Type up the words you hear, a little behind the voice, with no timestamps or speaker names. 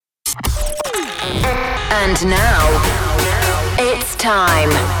And now, it's time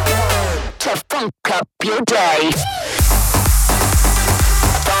to funk up your day.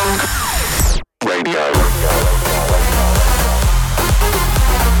 Funk Radio.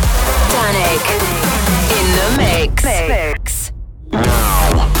 Danik in the mix.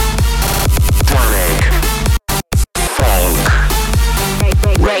 Now, Danik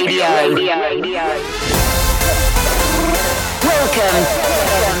Funk Radio. Welcome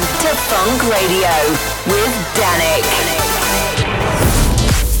to Funk Radio with Danik.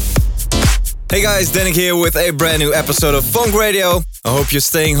 Hey guys, Danik here with a brand new episode of Funk Radio. I hope you're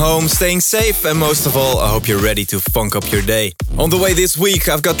staying home, staying safe, and most of all, I hope you're ready to funk up your day. On the way this week,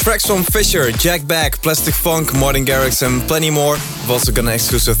 I've got tracks from Fisher, Jack Back, Plastic Funk, Martin Garrix, and plenty more. I've also got an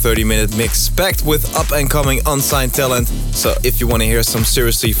exclusive 30-minute mix packed with up-and-coming unsigned talent. So if you want to hear some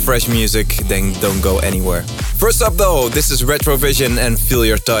seriously fresh music, then don't go anywhere. First up though, this is Retrovision and Feel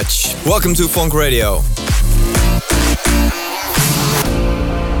Your Touch. Welcome to Funk Radio.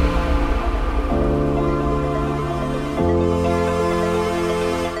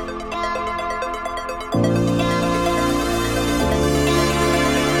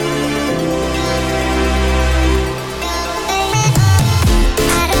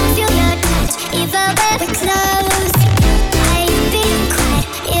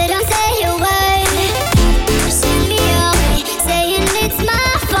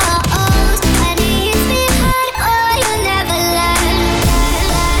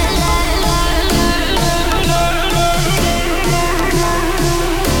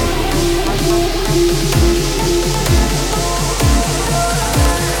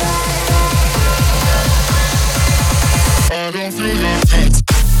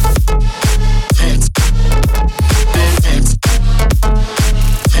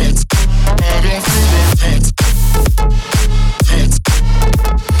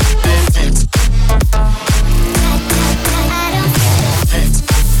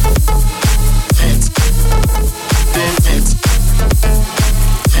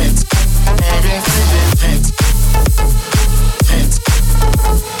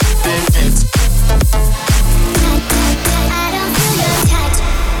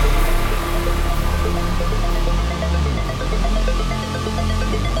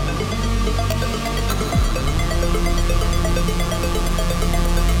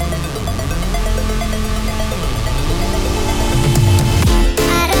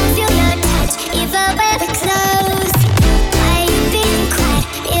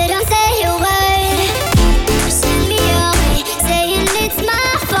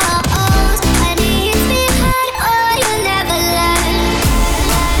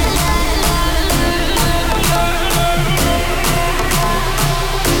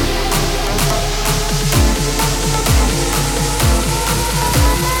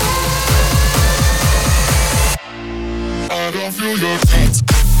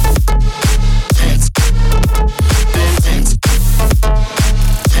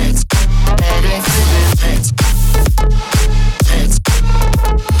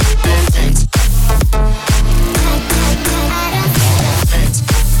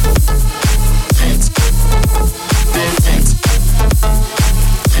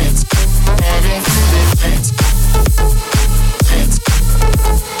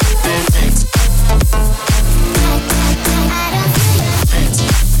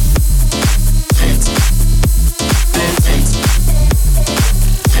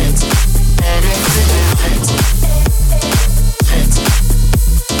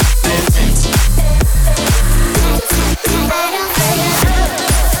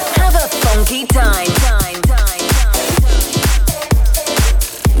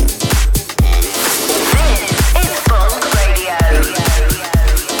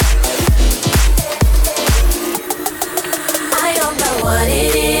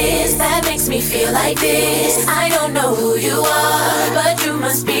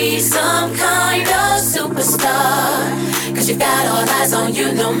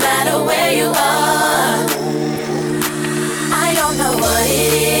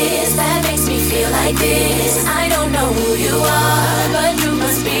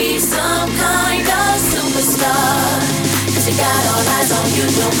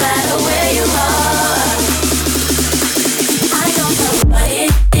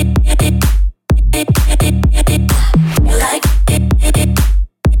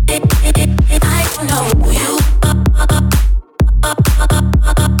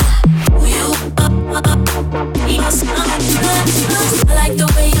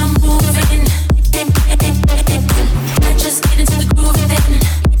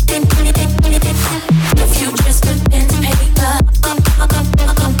 If you just put pen to paper,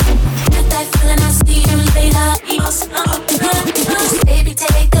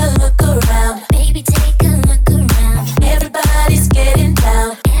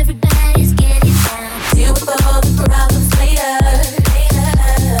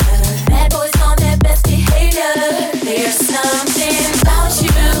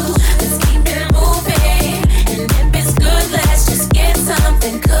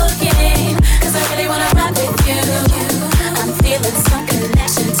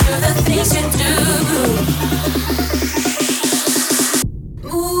 things you do.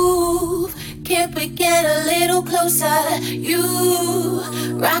 Move, can't we get a little closer? You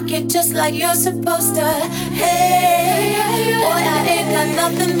rock it just like you're supposed to. Hey, boy, I ain't got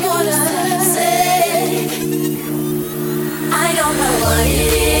nothing more to say. I don't know what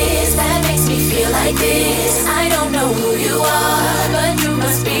it is that makes me feel like this. I don't know who you are, but you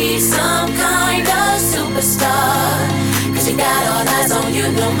must be some kind of superstar. 'Cause you got all eyes on you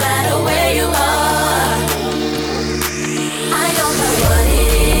no matter where you are. I don't know what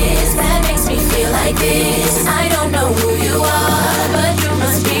it is that makes me feel like this. I don't know who you are, but you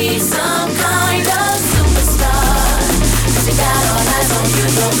must be some kind of superstar. 'Cause you got all eyes on you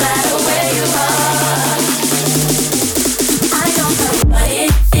no matter where you are. I don't know what it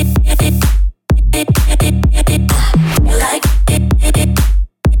like.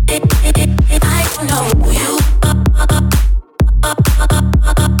 I don't know who you are.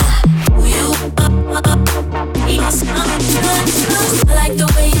 Who you are. I like the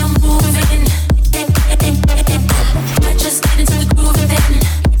way you're moving. Just get into the groove and then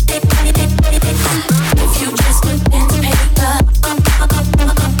if you just put pen to paper,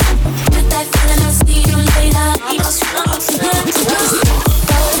 with that feeling I'll see you later.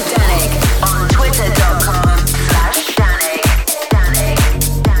 Danik on twitter.com/Danik.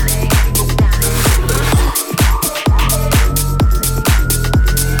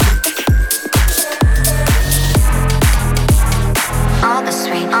 All the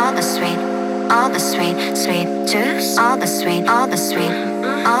sweet, all the sweet, all the sweet, sweet juice. All the sweet, all the sweet,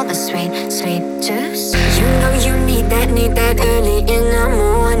 all the sweet, sweet juice. You know you need that early in the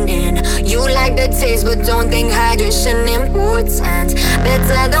morning. You like the taste but don't think hydration important.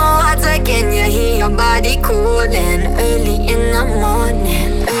 Better than water, can you hear your body cooling? Early in the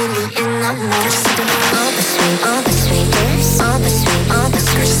morning, early in the morning. All the sweet, all the sweet juice. All the sweet, all the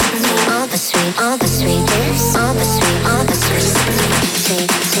sweet, all the sweet, all the sweet juice. All the sweet, all the sweet,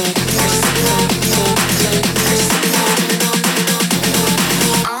 sweet, sweet,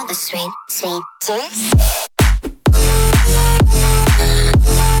 all the sweet, sweet juice. All the sweet. All the sweet,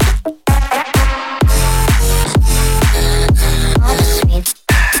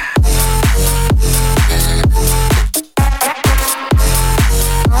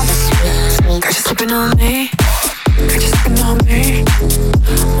 Girl, you slipping on me. Girl, you slipping on me.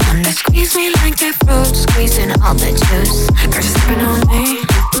 Wanna squeeze me like that fruit, squeezing all the juice. Girl, you slipping on me.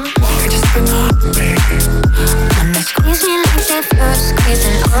 Girl, you slipping on me. Wanna squeeze me like that fruit,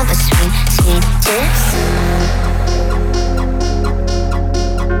 squeezing all the sweet, sweet juice.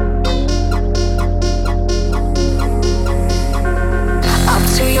 Up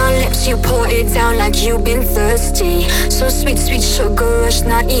to your lips, you pour it down like you've been thirsty. So sweet, sweet sugar rush,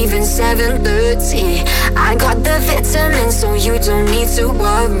 not even 7:30. I got the vitamins, so you don't need to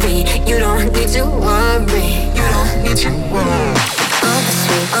worry. You don't need to worry. You don't need to worry. All the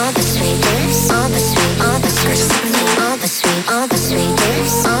sweet, all the sweet juice. All the sweet, all the sweet, all the sweet, all the sweet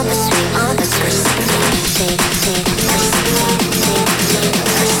juice. All the sweet, all the sweet, sweet, sweet,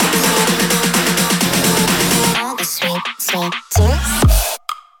 all the sweet, sweet juice.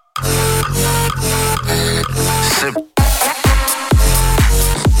 Sip.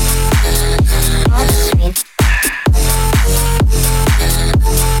 All the sweet. All the sweet,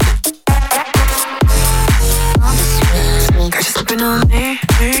 sweet. Girl, you slipping on me.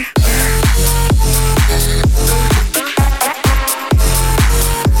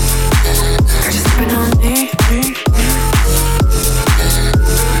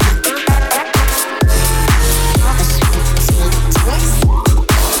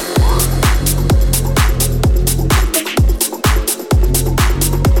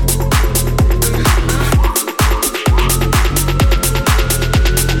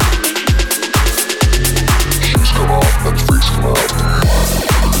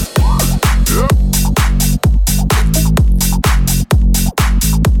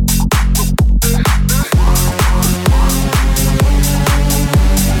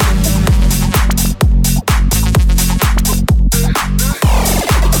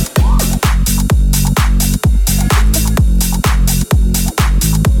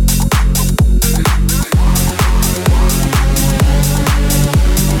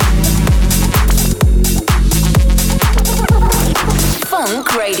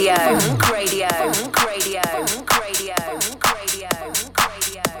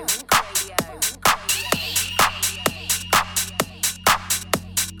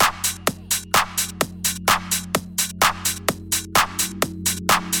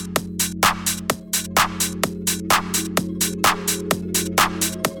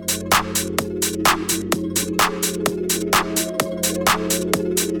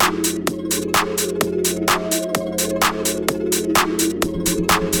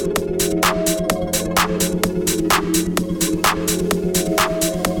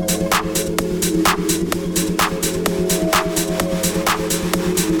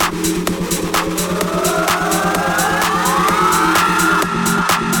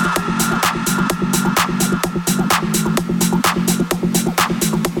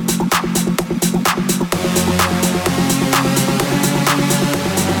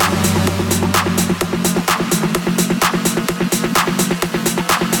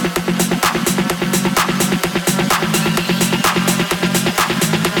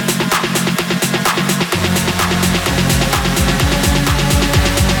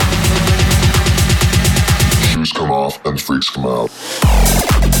 freaks come out.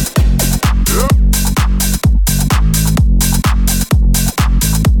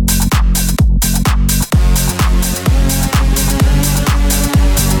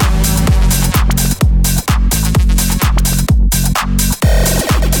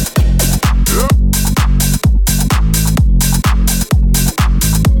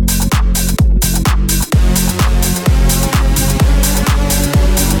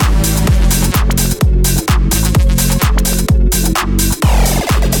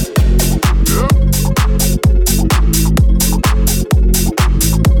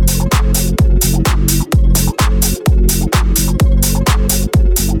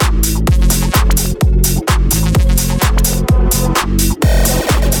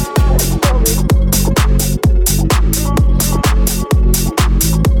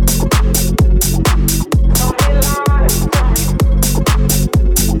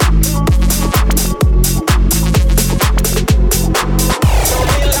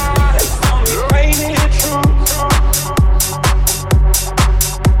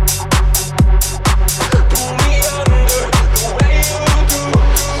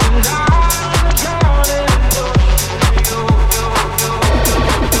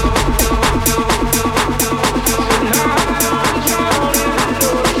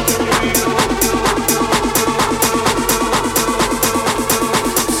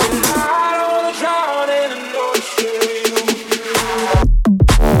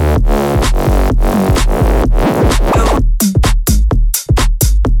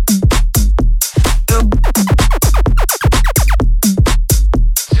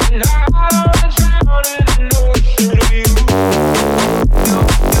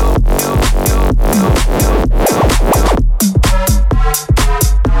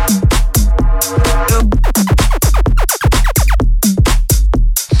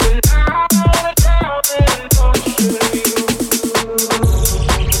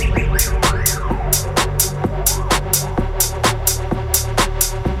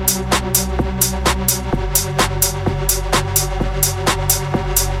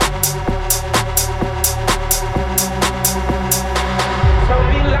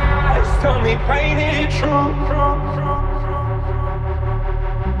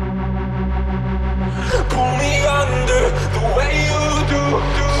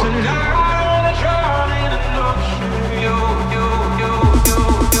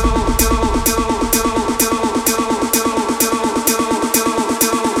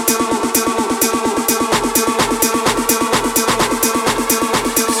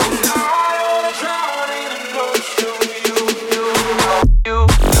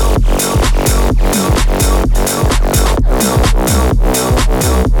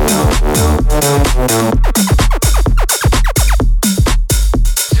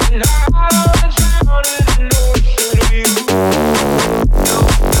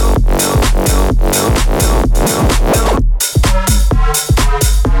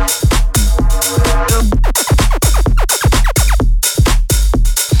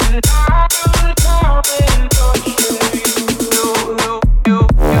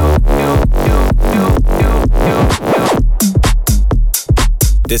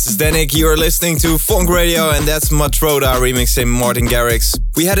 This is Danik, you are listening to Funk Radio, and that's Matroda remixing Martin Garrix.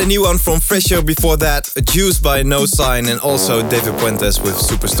 We had a new one from Fisher before that, a Juice by No Sign, and also David Puentes with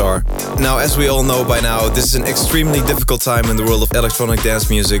Superstar. Now, as we all know by now, this is an extremely difficult time in the world of electronic dance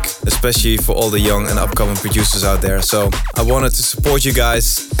music, especially for all the young and upcoming producers out there. So I wanted to support you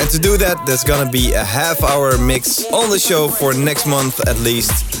guys, and to do that, there's gonna be a half-hour mix on the show for next month at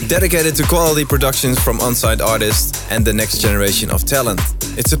least, dedicated to quality productions from unsigned artists and the next generation of talent.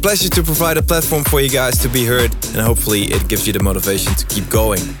 It's a pleasure to provide a platform for you guys to be heard, and hopefully it gives you the motivation to keep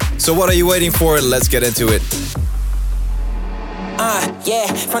going. So what are you waiting for? Let's get into it. Yeah,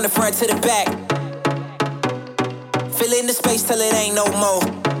 from the front to the back. Fill in the space till it ain't no more.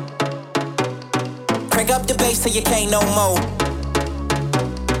 Crank up the bass till you can't no more.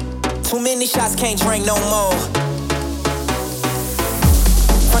 Too many shots, can't drink no more.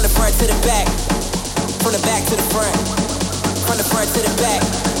 From the front to the back. From the back to the front. From the front to the back.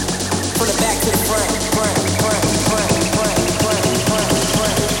 From the back to the front.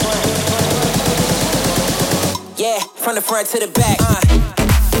 Yeah, from the front to the back.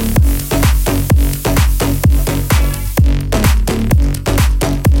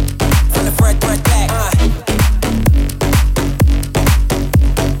 From the front back.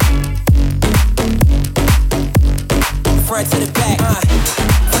 Front to the back.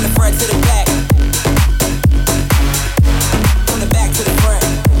 From the front to the back. From the back to the front.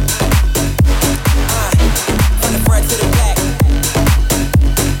 From the front to the back.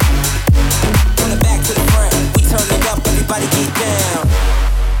 From the back to the front. We turn it up every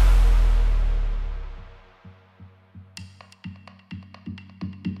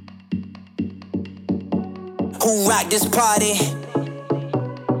rock this party.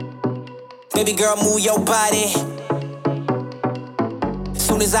 Baby girl, move your body.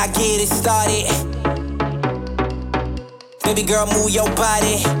 Soon as I get it started. Baby girl, move your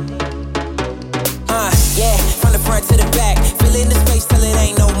body. Yeah, from the front to the back. Fill in the space till it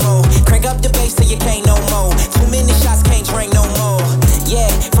ain't no more. Crank up the bass till you can't no more. Too many shots, can't drink no more.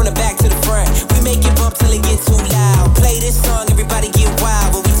 Yeah, from the back to the front. We make it bump till it get too loud. Play this song, everybody get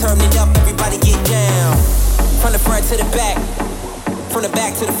wild. When we turn it up, everybody get down. From the front to the back. From the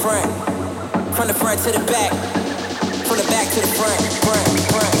back to the front. From the front to the back. From the back to the front. Front.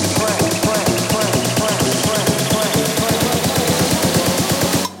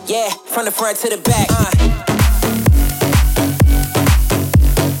 Yeah, from the front to the back.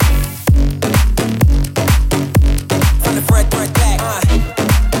 From the front back.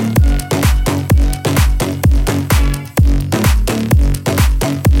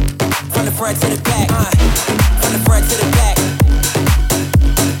 From the front to the back. From the front to the back.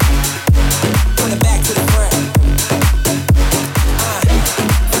 From the back to the front.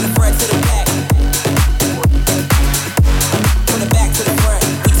 From the front to the back. From the back to the front.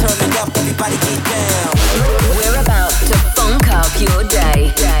 Turn it up, everybody get down. We're about to funk up your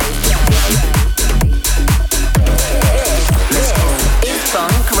day. It's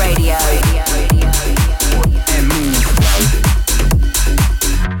Funk Radio. And move.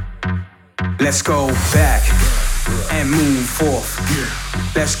 Let's go back and move forth.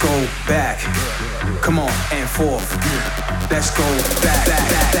 Let's go back. Come on and forth. Let's go back.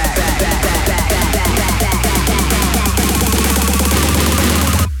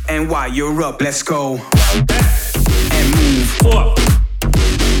 And while you're up, let's go and move forward.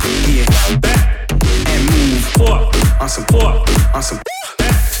 Yeah, back and move forward. On some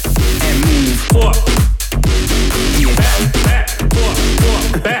and move forward. Yeah, back.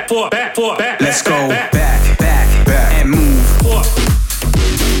 Let's go back and move forward.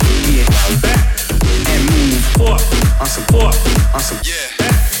 Yeah, back and move forward. On some yeah,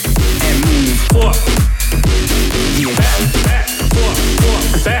 and move forward. Yeah,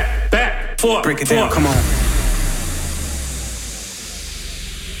 back, break it down, come on.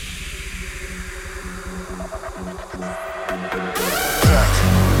 Back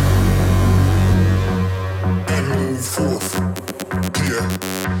and move forth. Yeah,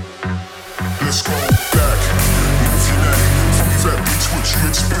 let's go back. Move your neck, from that beats what you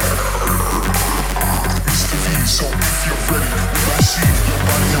expect. Mr. V, so if you're ready, we gon' see your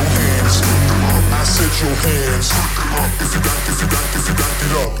body, your hands. I said your hands. If you got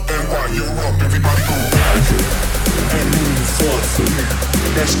it up, and while you're up, everybody go back and move forth.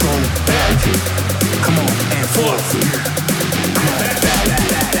 Let's go back. Come on and forth. Come on back.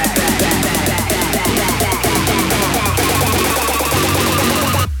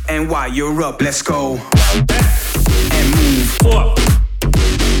 And while you're up, let's go back and move forward.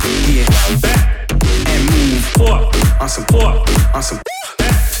 Yeah, back and move forward. On some back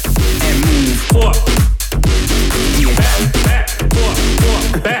and move forward. Yeah, back.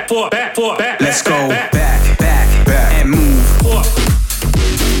 Let's go back and move forward.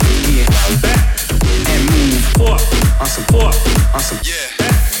 Yeah, back and move forward. On some yeah,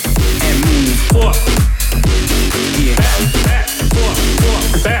 back and move forward. Yeah, back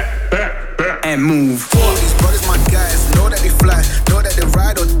and move forward. These brothers my guys, know that they fly, know that they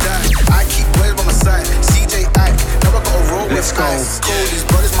ride or die. I keep waves by my side, CJ Ike, never gotta roll with Let's go. ice. Cold, these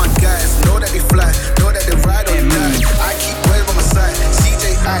brothers my guys, know that they fly, know that they ride or die. I keep waves by my side,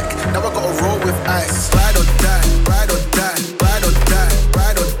 CJ Ike, never gotta roll with ice. Ride or die, ride or die, ride or die,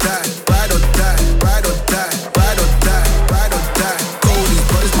 ride or die, ride or die, ride or die, ride or die, ride or die. Cold, these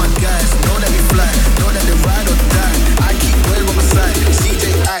brothers my guys, know that they fly, know that they ride or die. I keep waves by my side, CJ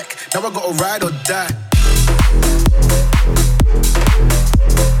Ike, never gotta ride or die.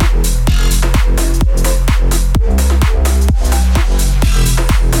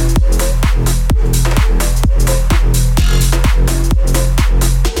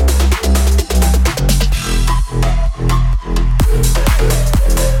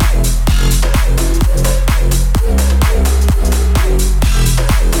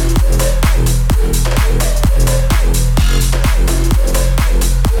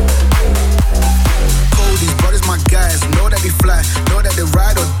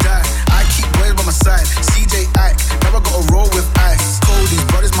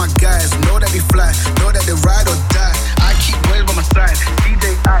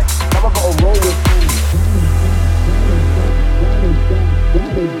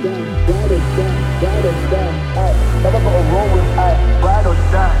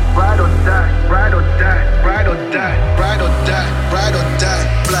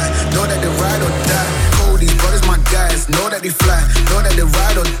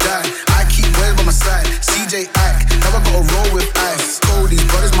 CJ Ack, now I gotta roll with ice. Oh, these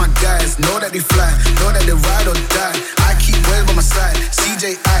brothers my guys, know that they fly, know that they ride or die. I keep waves by my side,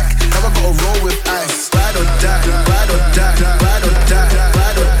 CJ Ack, now I gotta roll with ice. Ride or die, ride or die, ride or die,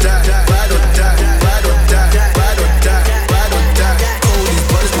 ride or die, ride or die, ride or die, ride or die, ride or die. Oh, these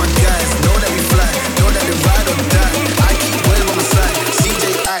brothers my guys, know that we fly, know that they ride or die. I keep waves by my side,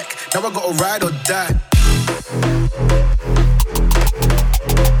 CJ Ack, now I gotta ride or die.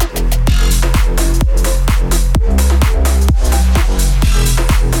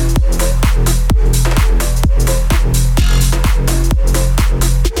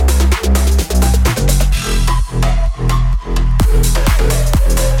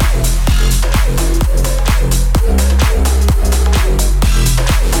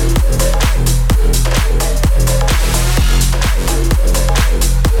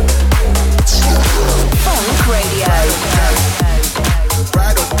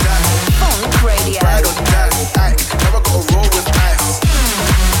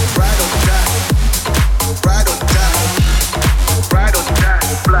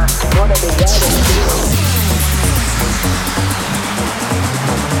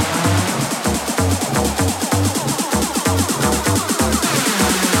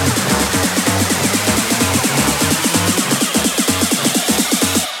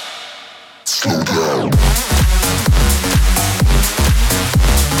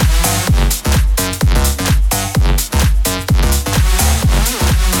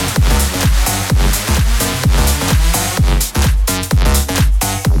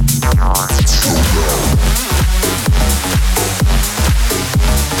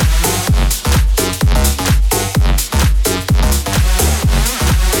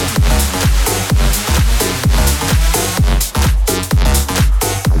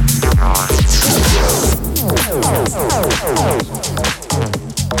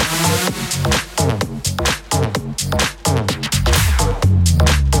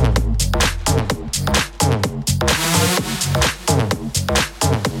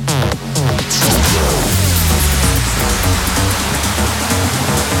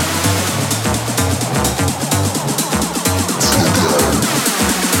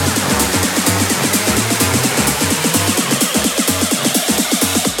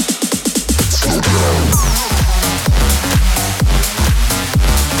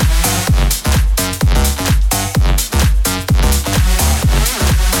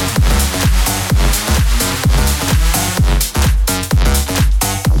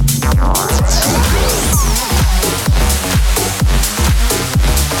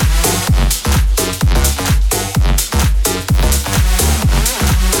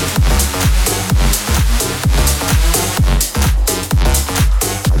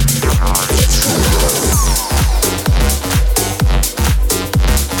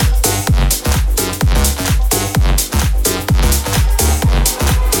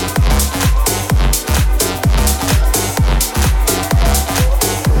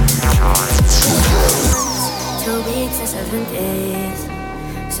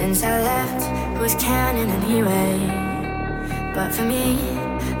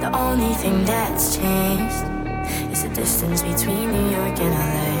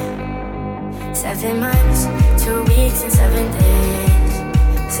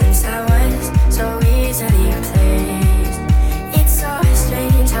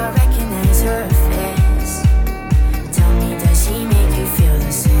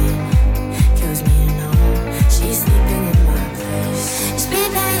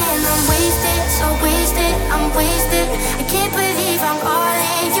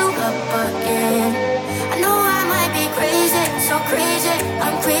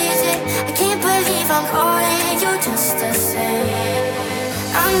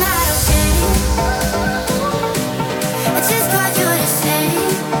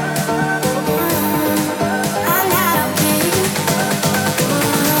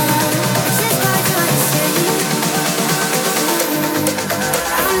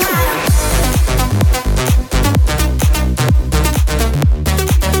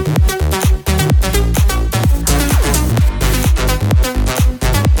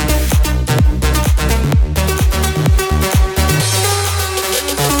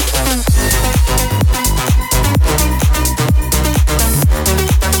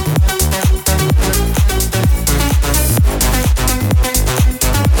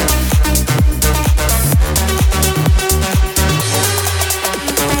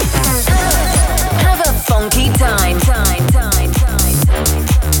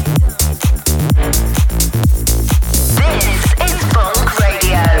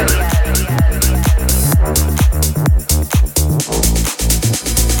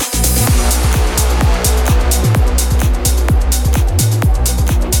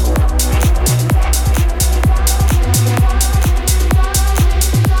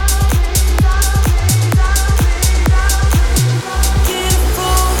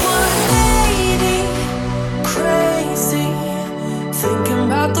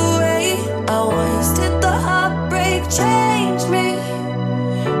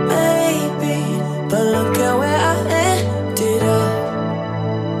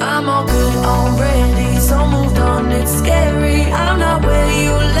 I'm all good already, so moved on, it's scary. I'm not where you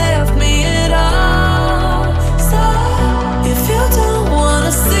left me at all. So if you don't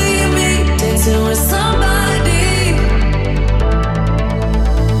wanna see me dancing with somebody,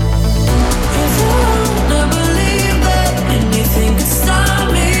 if you wanna believe that anything could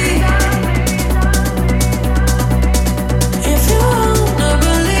stop me, if you wanna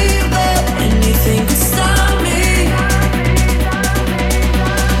believe that anything could stop me.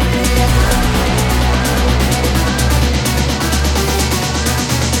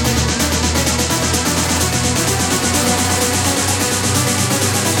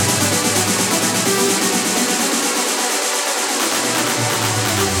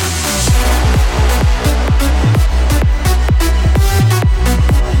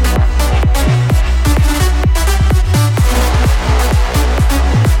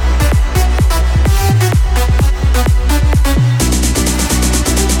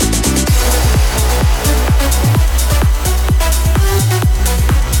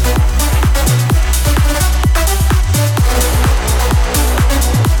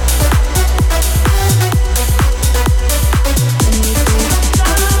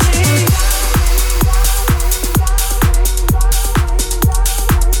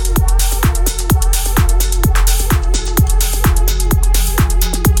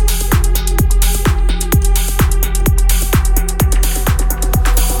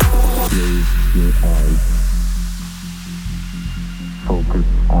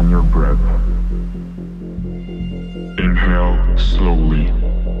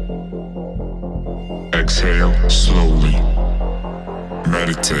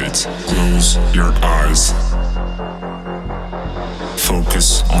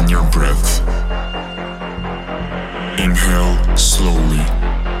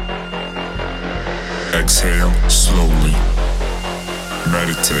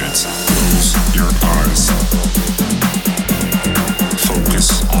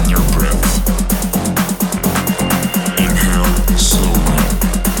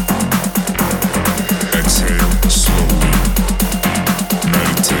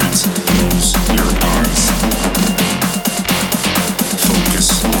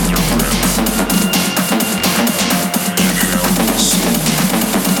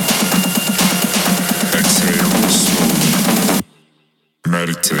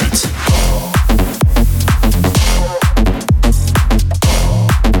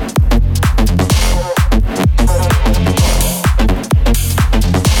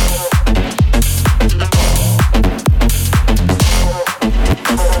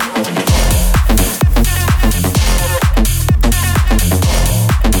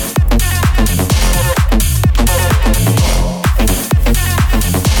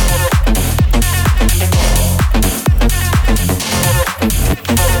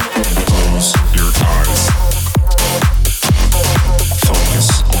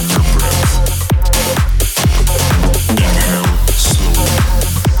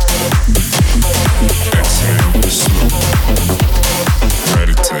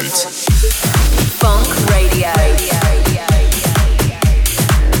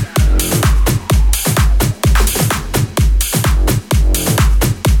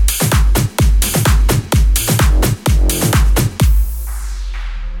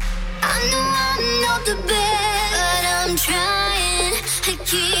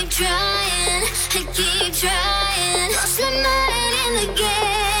 Try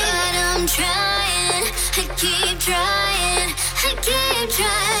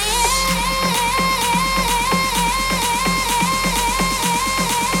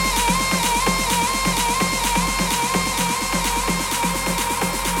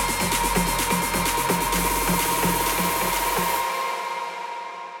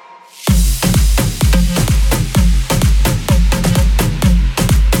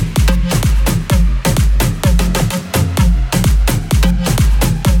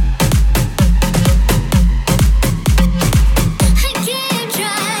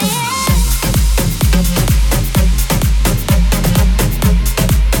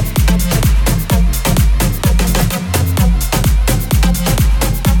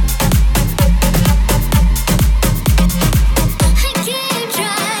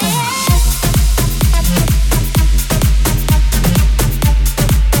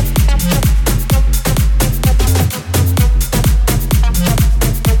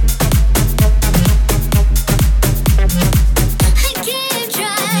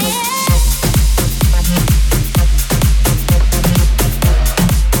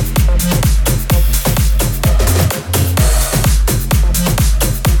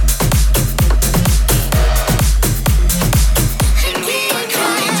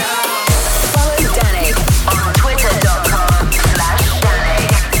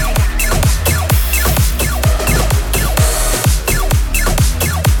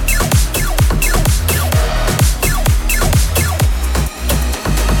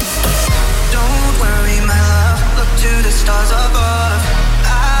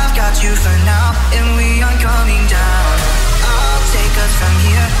you for now, and we are coming down. I'll take us from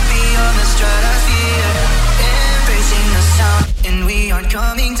here, beyond the stratosphere, embracing the sound, and we are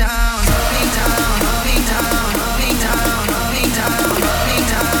coming down, coming down, coming down, coming down, coming down, coming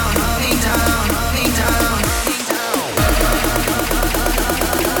down, coming down, coming down,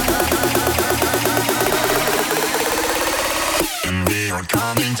 and we are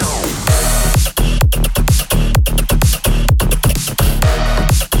coming down.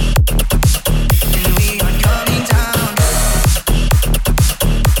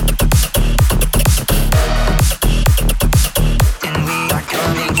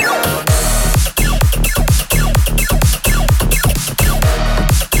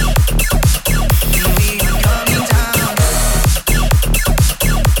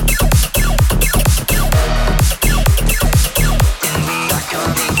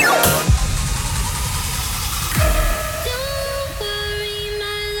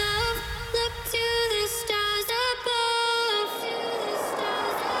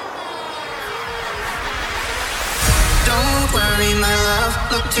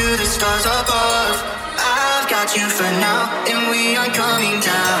 To the stars above, I've got you for now, and we are coming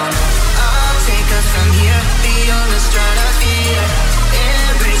down. I'll take us from here, beyond the stratosphere,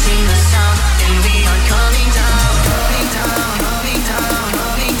 embracing the sound, and we are coming down, coming down, coming down,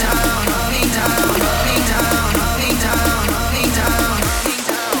 coming down, coming down, coming down, coming down, coming down,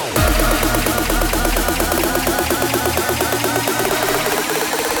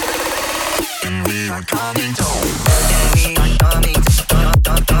 and we are coming down, and we are coming down.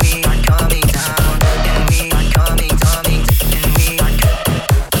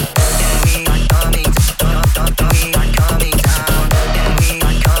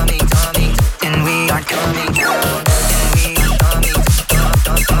 Come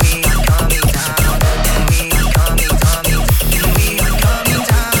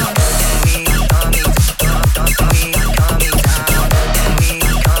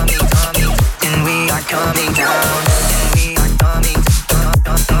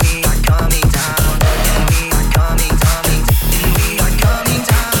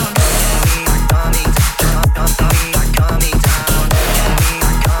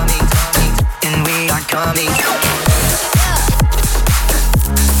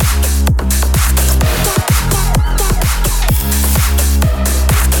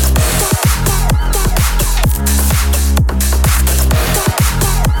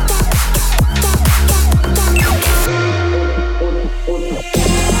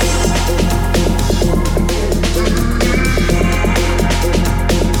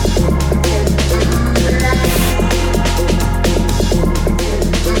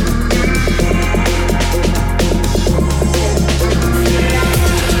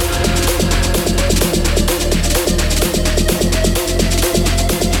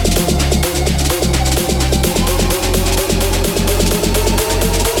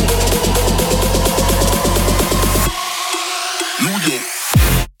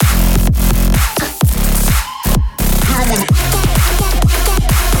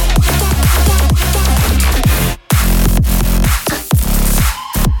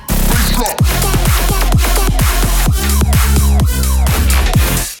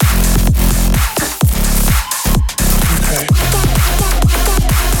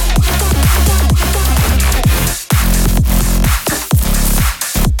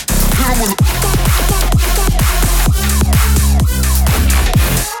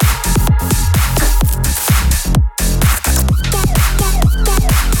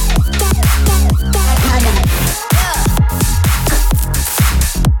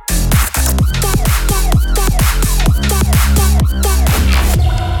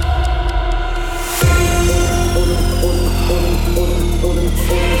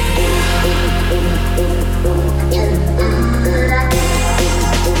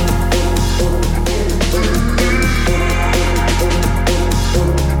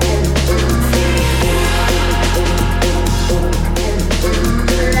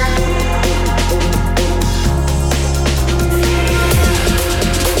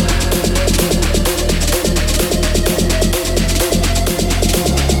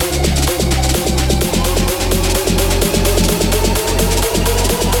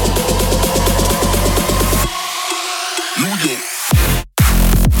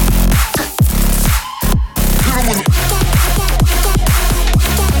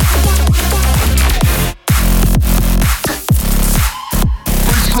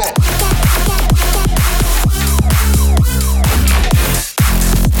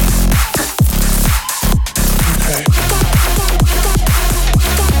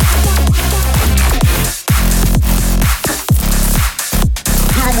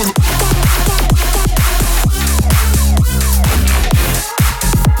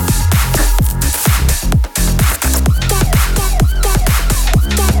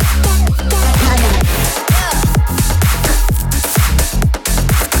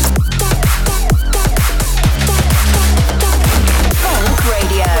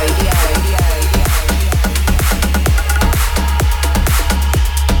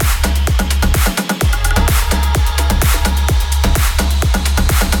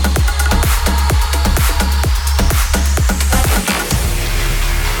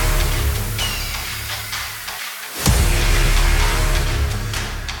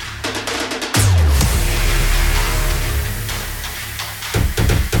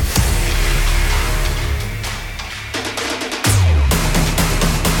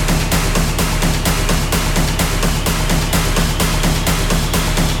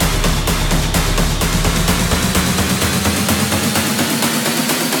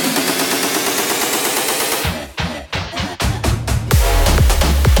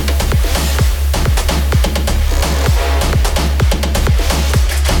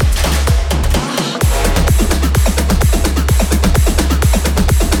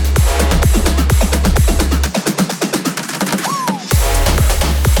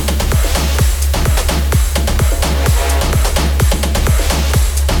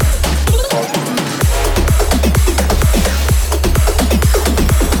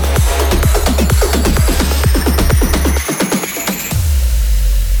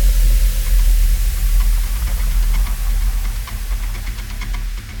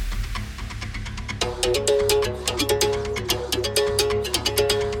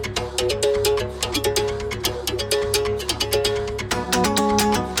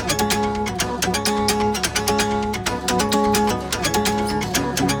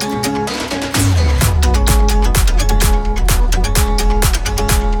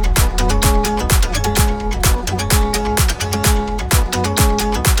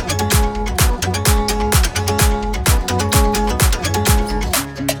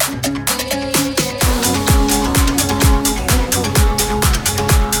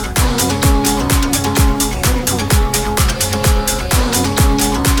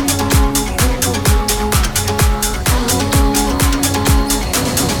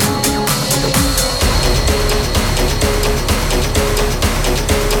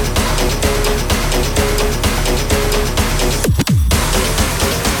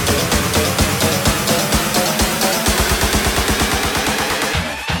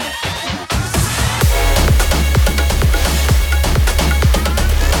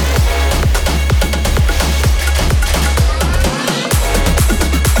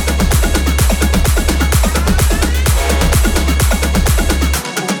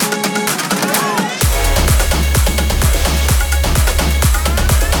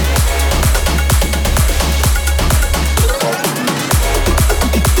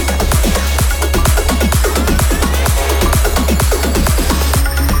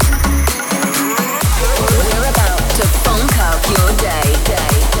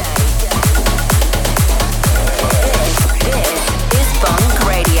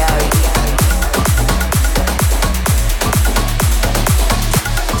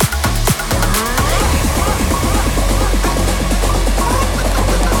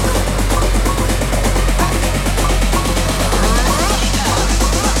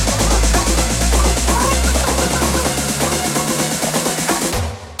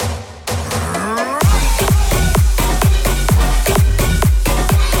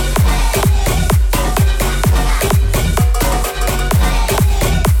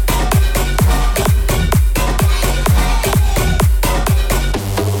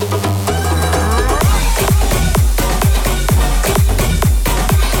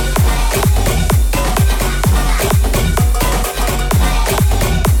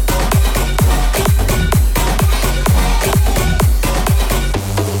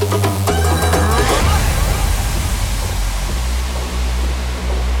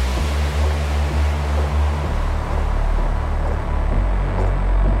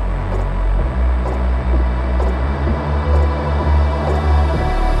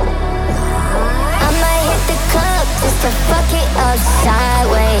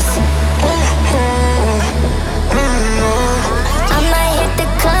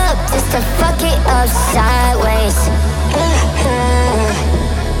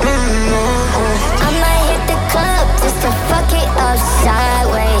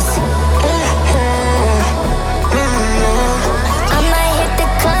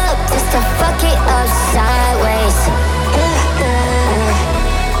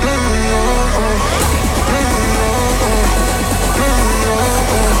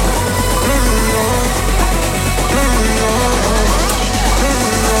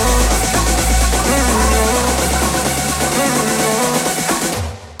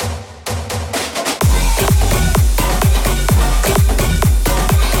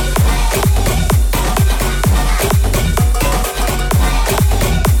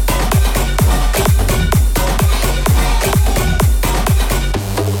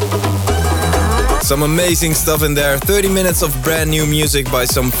Some amazing stuff in there, 30 minutes of brand new music by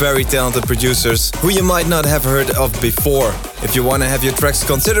some very talented producers who you might not have heard of before. If you want to have your tracks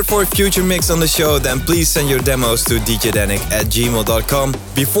considered for a future mix on the show, then please send your demos to djdanik@gmail.com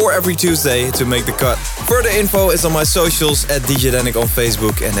before every Tuesday to make the cut. Further info is on my socials at djdanik on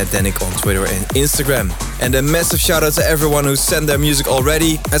Facebook and at Danik on Twitter and Instagram. And a massive shout out to everyone who sent their music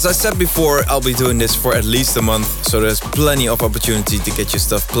already. As I said before, I'll be doing this for at least a month, so there's plenty of opportunity to get your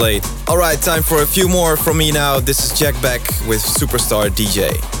stuff played. Alright, time for a few more from me now. This is Jack Beck with Superstar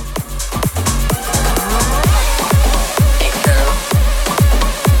DJ.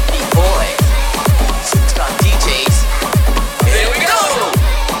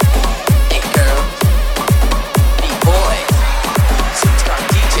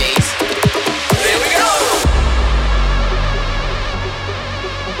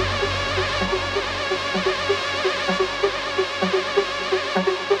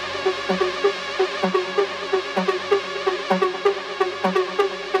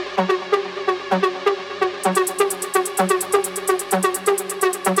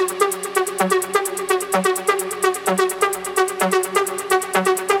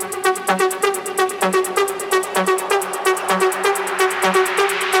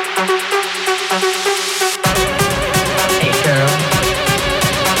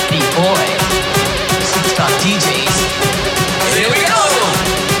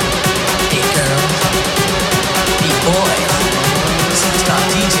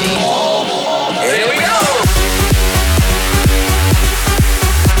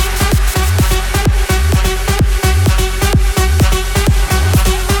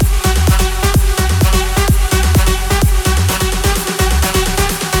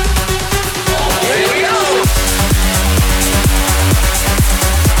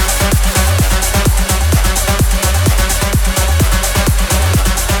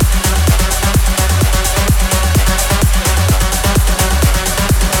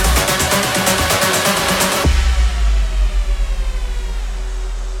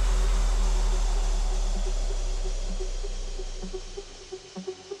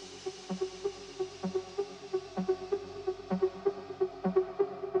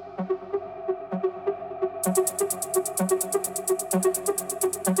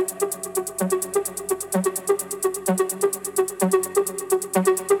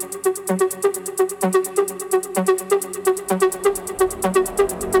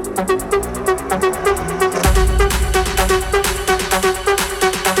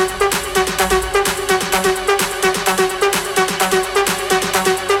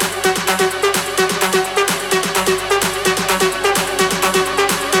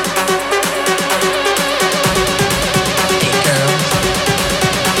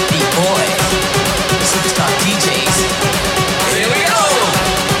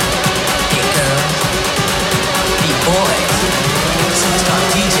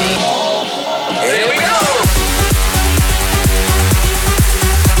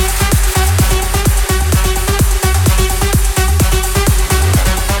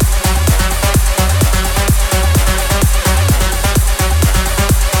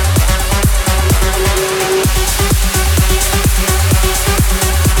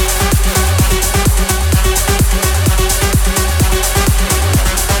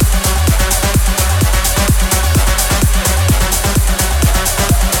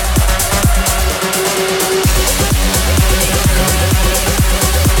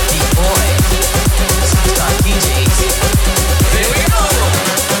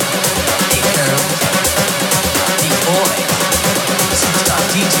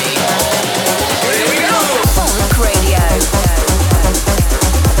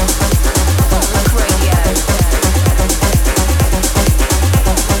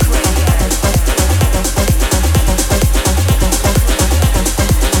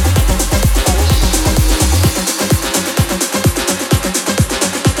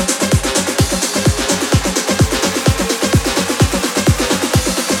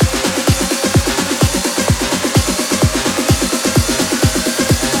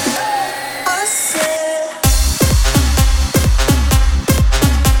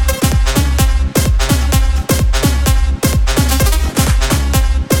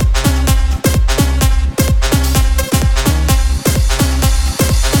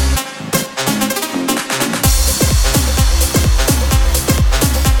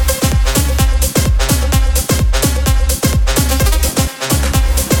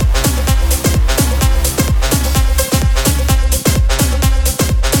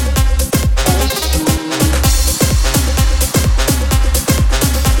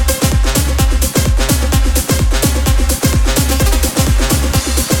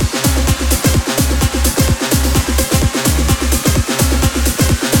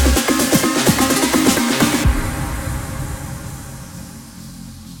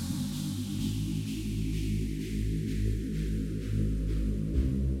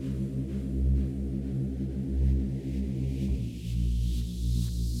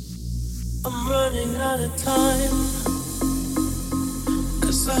 out of time.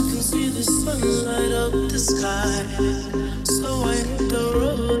 'Cause I can see the sun light up the sky. So I hit the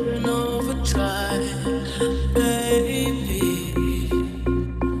road and overdrive, baby.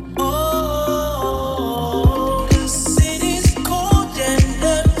 Oh, the city's cold and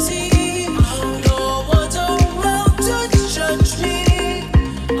empty. No one's around to judge me.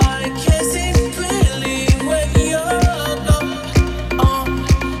 I can't see clearly when you're gone.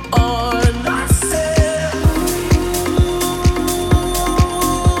 And I said,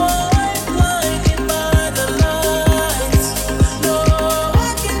 I'm blinded by the lights. No, I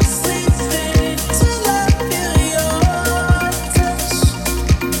can't sleep till I feel your touch.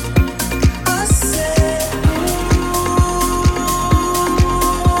 I said,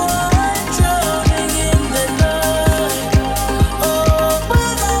 I'm drowning in the night. Oh,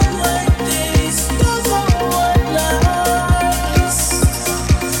 when I'm like this, there's no one nice.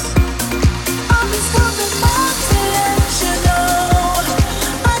 I'm just coming back to let you know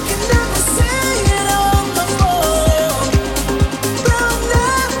I can never say it on the phone. They'll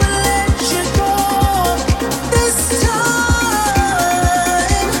never let you go this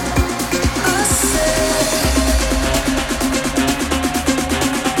time. I said, I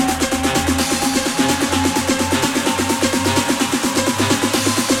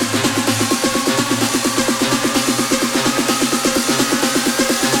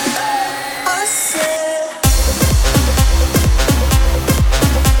said.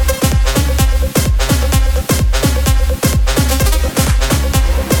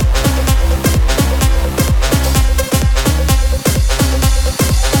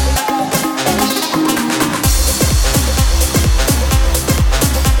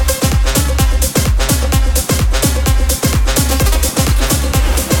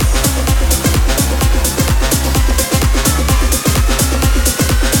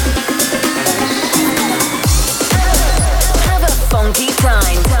 Have a funky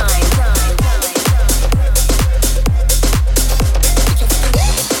time.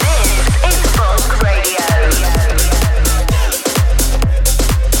 This is Funk Radio.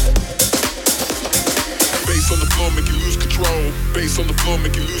 Bass on the floor make you lose control. Bass on the floor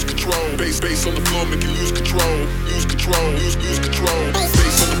make you lose control. Bass on the floor make you lose control. Lose control. Lose control.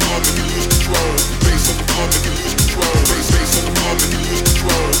 Bass on the floor make you lose control. Bass on the floor make you lose control. Bass on the floor make you lose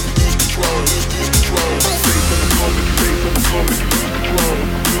control. Lose control. Lose control. Bass on the floor make you lose control. Lose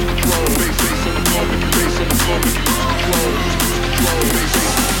control. Bass on the floor make you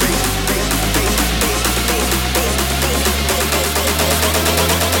lose control.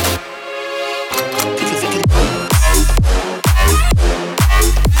 Lose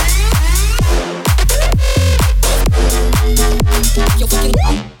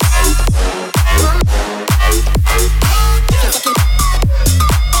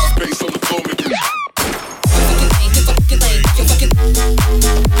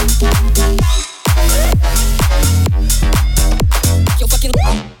Bass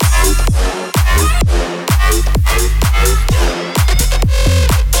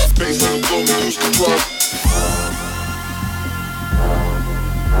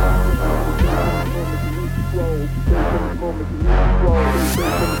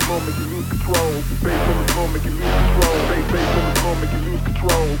on the floor make you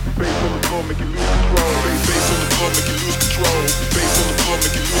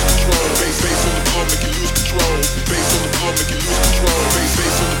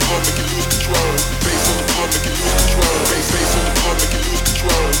Bass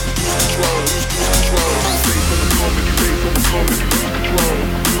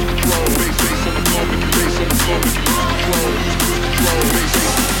on the floor make you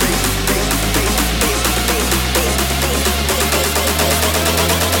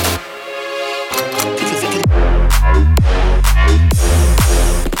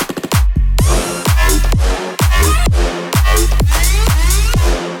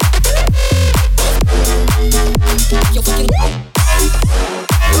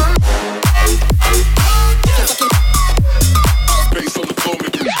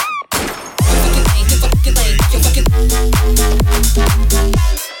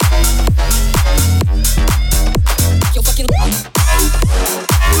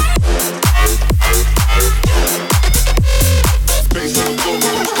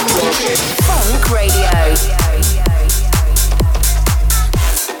control.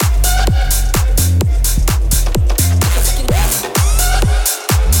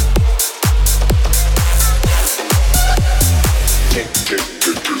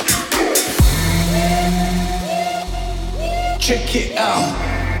 Check it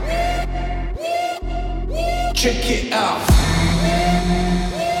out. Check it out.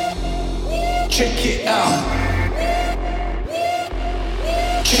 Check it out.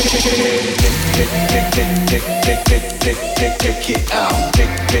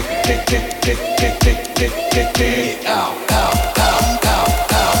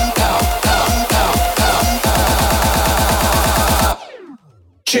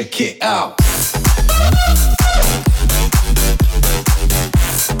 Check it out.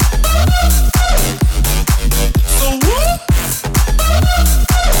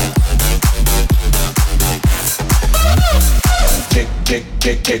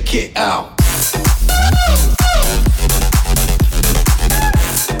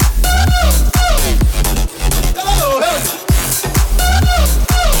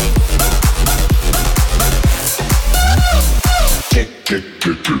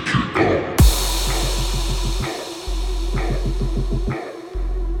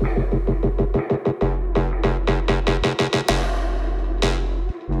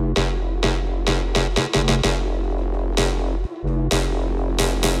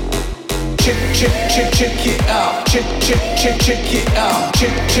 Check it out. Check it out.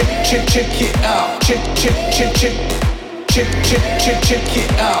 Check it out. Check it out. Check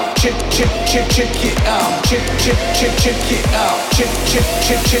it out. Check it out. Check it out. Check it out. Check. Check it out.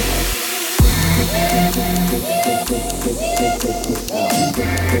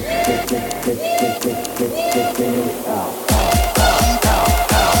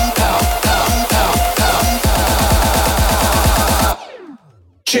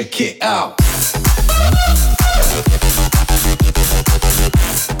 Check it out.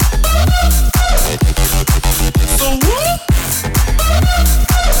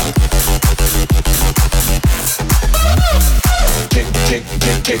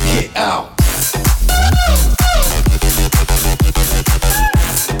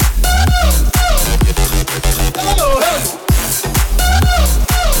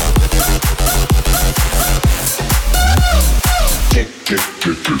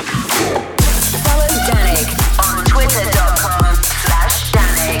 Follow Danik on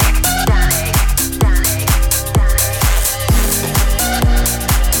twitter.com/Danik.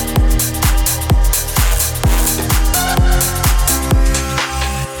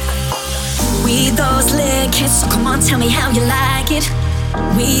 We those lit kids, so come on, tell me how you like it.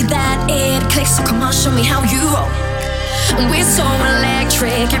 We that it clicks, so come on, show me how you roll. We're so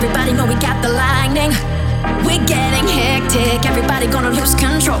electric, everybody know we got the lightning. We're getting hectic, everybody gonna lose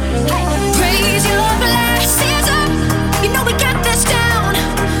control. Hey, raise your glasses up, you know we got this down.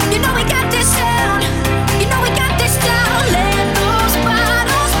 You know we got this down. You know we got this down. Let those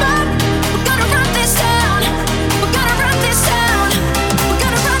bottles pop. We're gonna run this down. We're gonna run this down. We're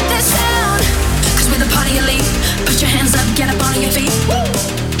gonna run this down. Cause we're the party elite. Put your hands up, get up on your feet. Woo!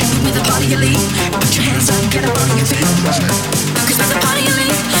 We're the party elite. Put your hands up, get up on your feet. Cause we're the party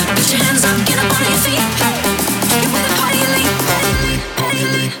elite. Put your hands up, get up on your feet. We're the party elite. Party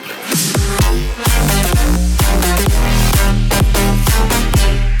elite.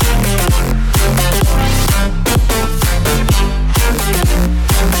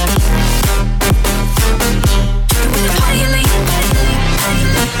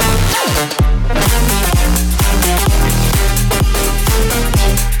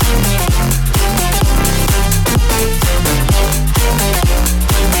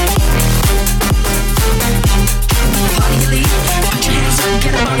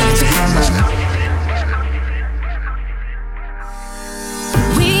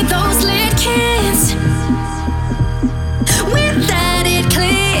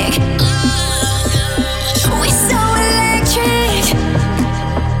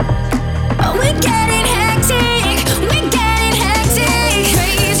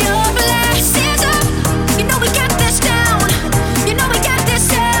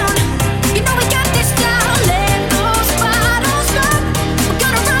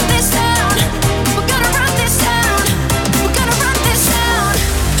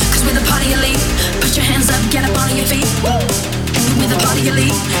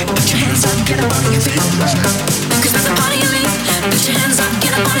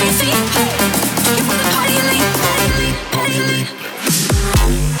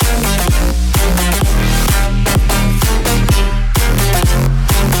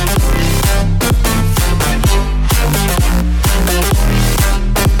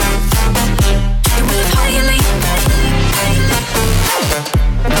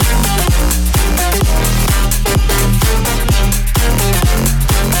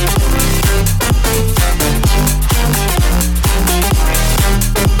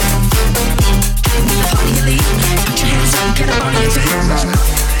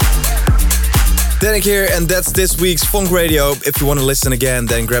 Danik here, and that's this week's Funk Radio. If you want to listen again,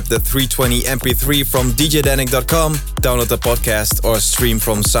 then grab the 320 MP3 from djdanik.com, download the podcast, or stream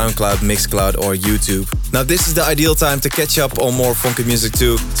from SoundCloud, Mixcloud, or YouTube. Now, this is the ideal time to catch up on more funky music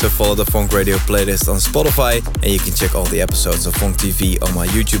too, so follow the Funk Radio playlist on Spotify, and you can check all the episodes of Funk TV on my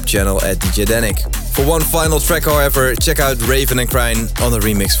YouTube channel at DJ Danik. For one final track, however, check out Raven and Crine on the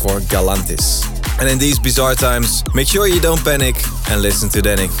remix for Galantis. And in these bizarre times, make sure you don't panic and listen to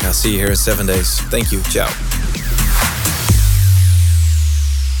Danik. I'll see you here in 7 days. Thank you. Ciao.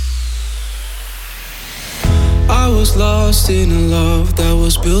 I was lost in a love that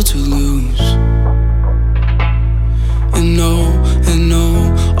was built to lose. And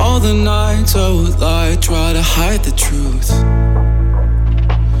no, all the nights I would lie, try to hide the truth.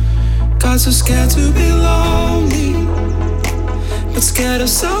 Got so scared to be lonely, but scared of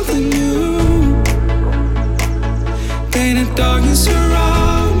something new. Painted darkness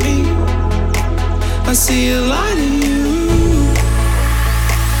around me, I see a light